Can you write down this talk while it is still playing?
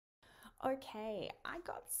Okay, I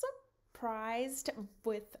got surprised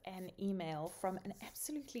with an email from an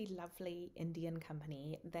absolutely lovely Indian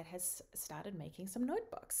company that has started making some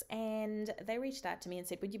notebooks. And they reached out to me and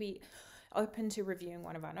said, would you be open to reviewing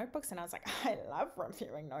one of our notebooks? And I was like, I love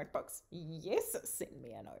reviewing notebooks. Yes, send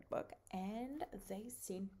me a notebook. And they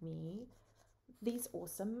sent me these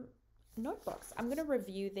awesome notebooks. I'm going to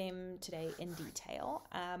review them today in detail,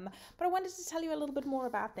 but I wanted to tell you a little bit more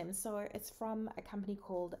about them. So it's from a company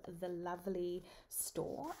called The Lovely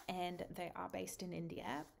Store, and they are based in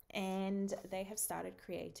India, and they have started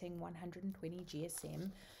creating 120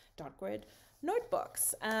 GSM dot grid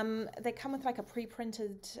notebooks. They come with like a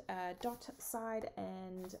pre-printed dot side,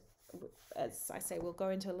 and as I say, we'll go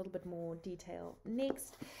into a little bit more detail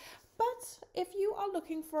next. But if you are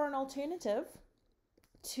looking for an alternative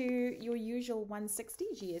to your usual 160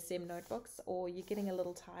 GSM notebooks, or you're getting a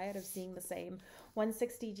little tired of seeing the same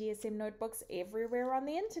 160 GSM notebooks everywhere on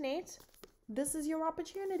the internet, this is your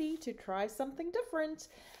opportunity to try something different.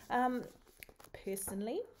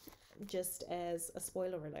 Personally, just as a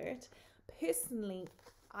spoiler alert, personally,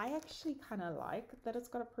 I actually kind of like that it's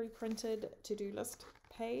got a pre-printed to-do list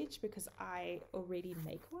page because I already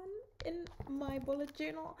make one in my bullet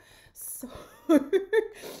journal. So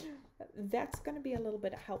that's going to be a little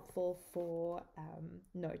bit helpful for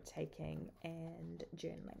note taking and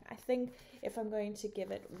journaling. I think if I'm going to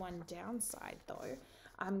give it one downside though,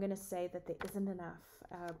 I'm going to say that there isn't enough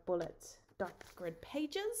bullet dot grid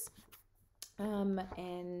pages.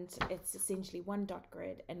 And it's essentially one dot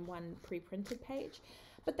grid and one pre-printed page,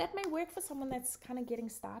 but that may work for someone that's kind of getting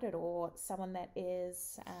started, or someone that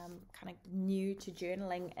is kind of new to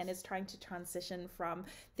journaling and is trying to transition from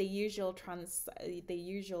the usual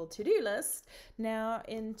to-do list now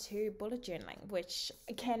into bullet journaling, which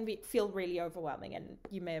can feel really overwhelming. And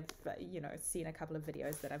you may have seen a couple of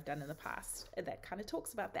videos that I've done in the past that kind of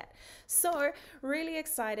talks about that. So really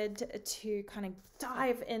excited to kind of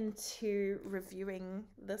dive into reviewing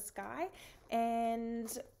this guy,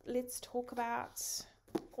 and let's talk about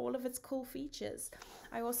all of its cool features.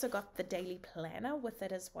 I also got the daily planner with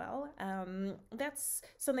it as well. That's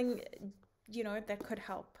something that could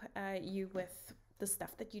help you with the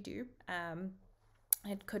stuff that you do.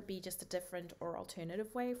 It could be just a different or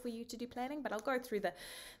alternative way for you to do planning, but I'll go through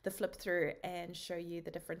the flip through and show you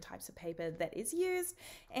the different types of paper that is used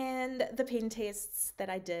and the pen tests that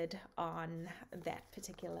I did on that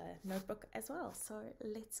particular notebook as well. So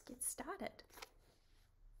let's get started.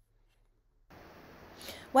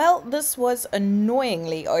 Well, this was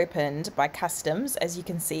annoyingly opened by customs, as you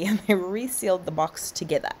can see, and they resealed the box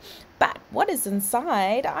together. But what is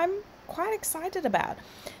inside, I'm quite excited about.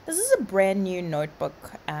 This is a brand new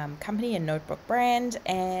notebook company and notebook brand,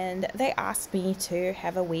 and they asked me to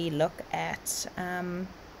have a wee look at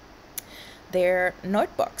their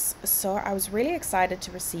notebooks. So I was really excited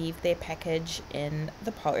to receive their package in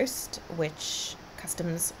the post, which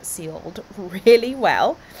customs sealed really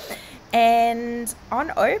well. And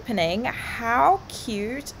on opening, how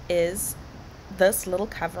cute is this little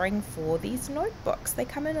covering for these notebooks? They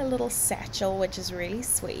come in a little satchel, which is really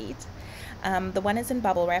sweet. The one is in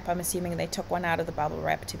bubble wrap. I'm assuming they took one out of the bubble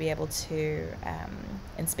wrap to be able to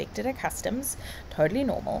inspect it at customs. Totally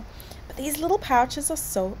normal. But these little pouches are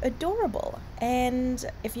so adorable. And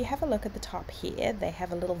if you have a look at the top here, they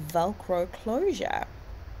have a little Velcro closure.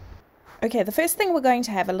 Okay, the first thing we're going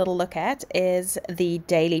to have a little look at is the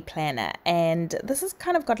daily planner, and this has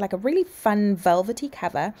kind of got like a really fun velvety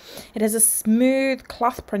cover. It has a smooth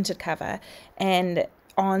cloth printed cover, and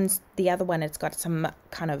on the other one it's got some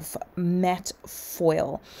kind of matte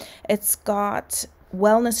foil. It's got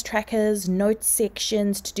wellness trackers, note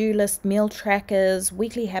sections, to-do list, meal trackers,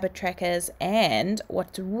 weekly habit trackers, and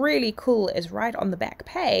what's really cool is right on the back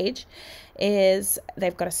page is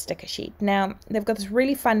they've got a sticker sheet. Now, they've got this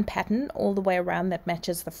really fun pattern all the way around that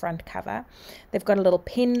matches the front cover. They've got a little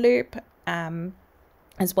pen loop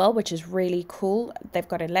as well, which is really cool. They've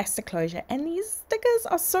got elastic closure, and these stickers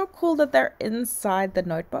are so cool that they're inside the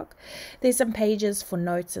notebook. There's some pages for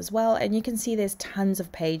notes as well, and you can see there's tons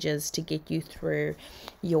of pages to get you through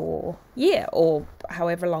your year, or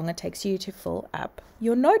however long it takes you to fill up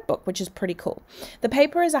your notebook, which is pretty cool. The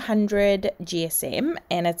paper is 100 GSM,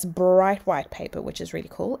 and it's bright white paper, which is really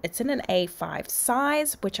cool. It's in an A5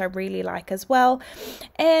 size, which I really like as well,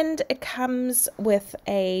 and it comes with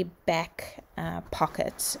a back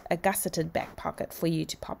pocket, a gusseted back pocket for you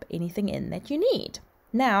to pop anything in that you need.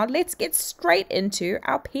 Now let's get straight into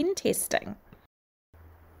our pen testing.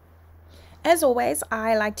 As always,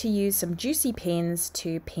 I like to use some juicy pens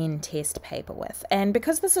to pen test paper with, and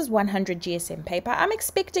because this is 100 GSM paper, I'm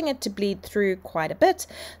expecting it to bleed through quite a bit.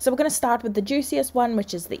 So we're going to start with the juiciest one,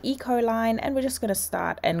 which is the Eco line, and we're just going to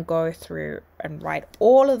start and go through and write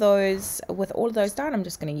all of those. With all of those done, I'm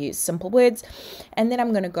just going to use simple words, and then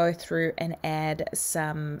I'm going to go through and add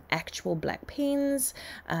some actual black pens,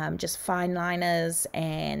 just fine liners,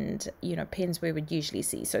 and pens we would usually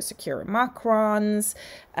see, so Sakura Macrons,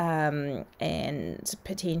 and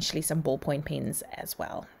potentially some ballpoint pens as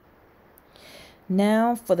well.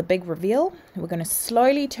 Now for the big reveal, we're going to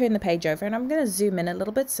slowly turn the page over, and I'm going to zoom in a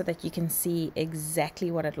little bit so that you can see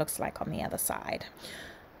exactly what it looks like on the other side.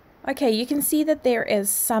 Okay, you can see that there is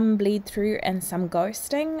some bleed through and some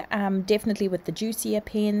ghosting, definitely with the juicier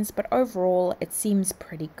pens, but overall it seems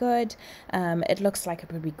pretty good. It looks like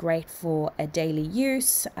it would be great for a daily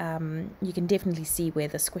use. You can definitely see where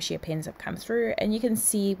the squishier pens have come through, and you can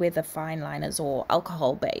see where the fine liners or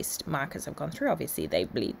alcohol-based markers have gone through. Obviously they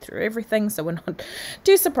bleed through everything, so we're not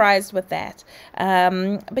too surprised with that.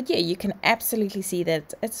 But yeah, you can absolutely see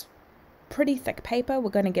that it's pretty thick paper. We're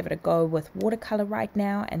going to give it a go with watercolor right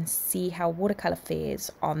now and see how watercolor fares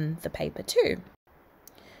on the paper too.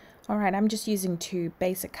 Alright, I'm just using two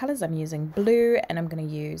basic colors. I'm using blue, and I'm going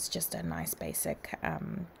to use just a nice basic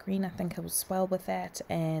green. I think it will swell with that,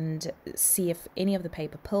 and see if any of the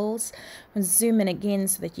paper pulls. I'll zoom in again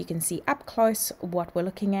so that you can see up close what we're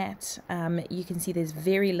looking at. You can see there's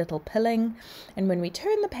very little pilling, and when we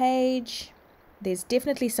turn the page, there's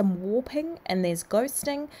definitely some warping and there's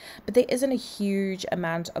ghosting, but there isn't a huge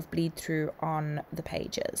amount of bleed through on the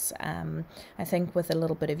pages. I think with a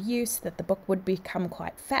little bit of use that the book would become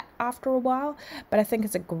quite fat after a while, but I think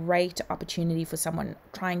it's a great opportunity for someone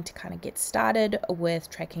trying to kind of get started with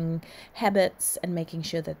tracking habits and making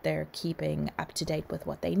sure that they're keeping up to date with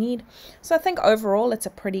what they need. So I think overall it's a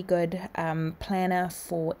pretty good planner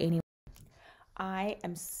for anyone. I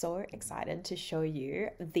am so excited to show you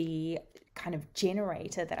the kind of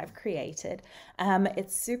generator that I've created.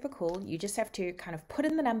 It's super cool. You just have to kind of put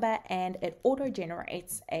in the number and it auto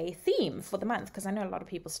generates a theme for the month, because I know a lot of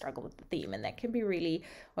people struggle with the theme and that can be really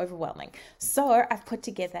overwhelming. So I've put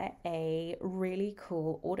together a really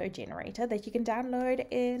cool auto generator that you can download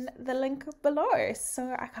in the link below.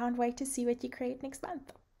 So I can't wait to see what you create next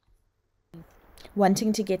month.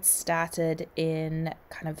 Wanting to get started in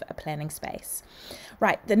kind of a planning space.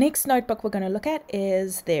 Right, the next notebook we're going to look at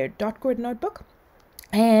is their dot grid notebook.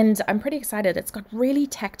 And I'm pretty excited. It's got really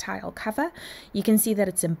tactile cover. You can see that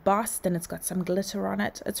it's embossed and it's got some glitter on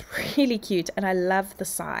it. It's really cute, and I love the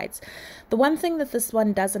sides. The one thing that this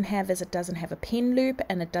one doesn't have is it doesn't have a pen loop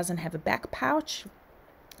and it doesn't have a back pouch.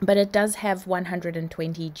 But it does have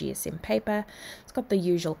 120 GSM paper. It's got the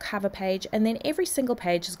usual cover page, and then every single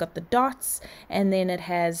page has got the dots, and then it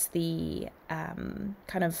has the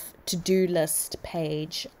kind of to-do list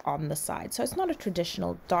page on the side. So it's not a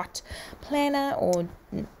traditional dot planner or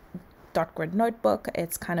dot grid notebook.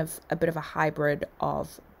 It's kind of a bit of a hybrid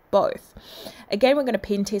of both. Again, we're going to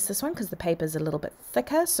pen test this one because the paper is a little bit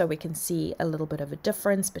thicker, so we can see a little bit of a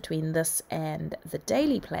difference between this and the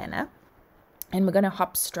daily planner. And we're going to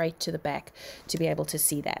hop straight to the back to be able to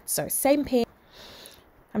see that. So same pen.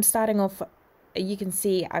 I'm starting off, you can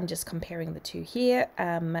see I'm just comparing the two here.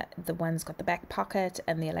 The one's got the back pocket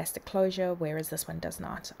and the elastic closure, whereas this one does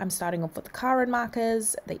not. I'm starting off with the Caron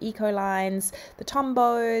markers, the Eco lines, the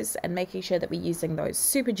Tombos, and making sure that we're using those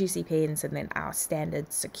super juicy pens, and then our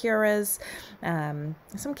standard Sakuras.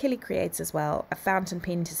 Some Kelly Creates as well, a fountain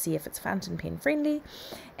pen to see if it's fountain pen friendly,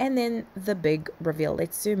 and then the big reveal.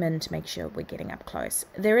 Let's zoom in to make sure we're getting up close.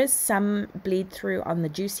 There is some bleed through on the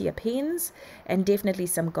juicier pens, and definitely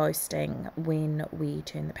some ghosting when we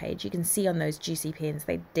turn the page. You can see on those juicy pens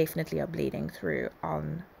they definitely are bleeding through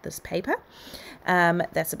on this paper.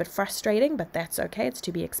 That's a bit frustrating, but that's okay, it's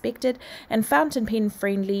to be expected. And fountain pen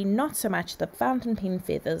friendly, not so much. The fountain pen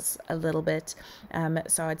feathers a little bit,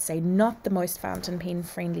 so I'd say not the most fountain pen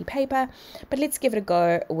friendly paper, but let's give it a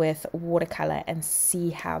go with watercolor and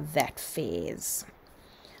see how that fares.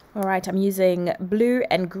 Alright, I'm using blue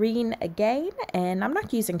and green again, and I'm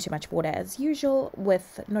not using too much water as usual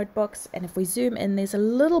with notebooks. And if we zoom in, there's a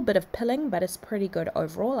little bit of pilling, but it's pretty good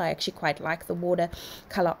overall. I actually quite like the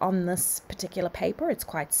watercolor on this particular paper. It's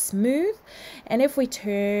quite smooth. And if we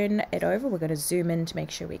turn it over, we're going to zoom in to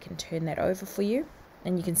make sure we can turn that over for you.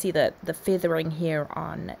 And you can see the feathering here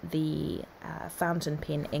on the fountain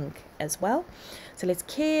pen ink as well. So let's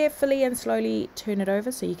carefully and slowly turn it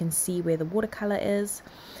over so you can see where the watercolor is.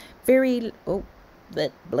 Very, oh,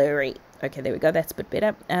 bit blurry. Okay, there we go, that's a bit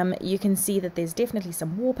better. You can see that there's definitely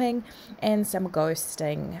some warping and some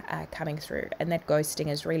ghosting coming through, and that ghosting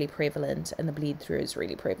is really prevalent and the bleed through is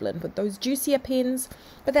really prevalent with those juicier pens,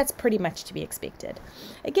 but that's pretty much to be expected.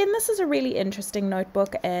 Again, this is a really interesting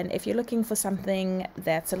notebook, and if you're looking for something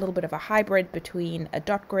that's a little bit of a hybrid between a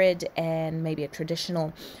dot grid and maybe a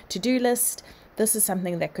traditional to-do list, this is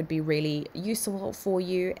something that could be really useful for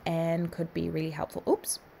you and could be really helpful.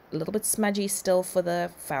 Oops, a little bit smudgy still for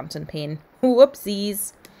the fountain pen.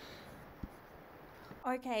 Whoopsies.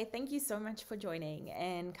 Okay, thank you so much for joining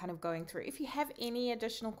and kind of going through. If you have any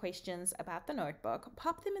additional questions about the notebook,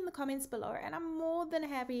 pop them in the comments below and I'm more than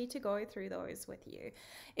happy to go through those with you.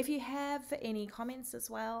 If you have any comments as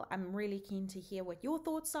well, I'm really keen to hear what your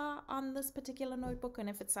thoughts are on this particular notebook and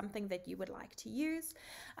if it's something that you would like to use.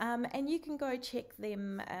 And you can go check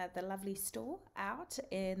them, the lovely store out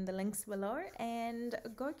in the links below, and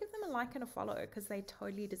go give them a like and a follow because they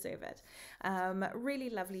totally deserve it. Really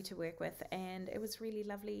lovely to work with, and it was really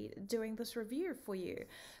lovely doing this review for you.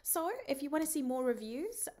 So if you want to see more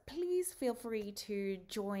reviews, please feel free to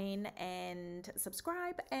join and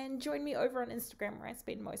subscribe and join me over on Instagram where I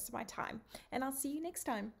spend most of my time, and I'll see you next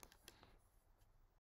time.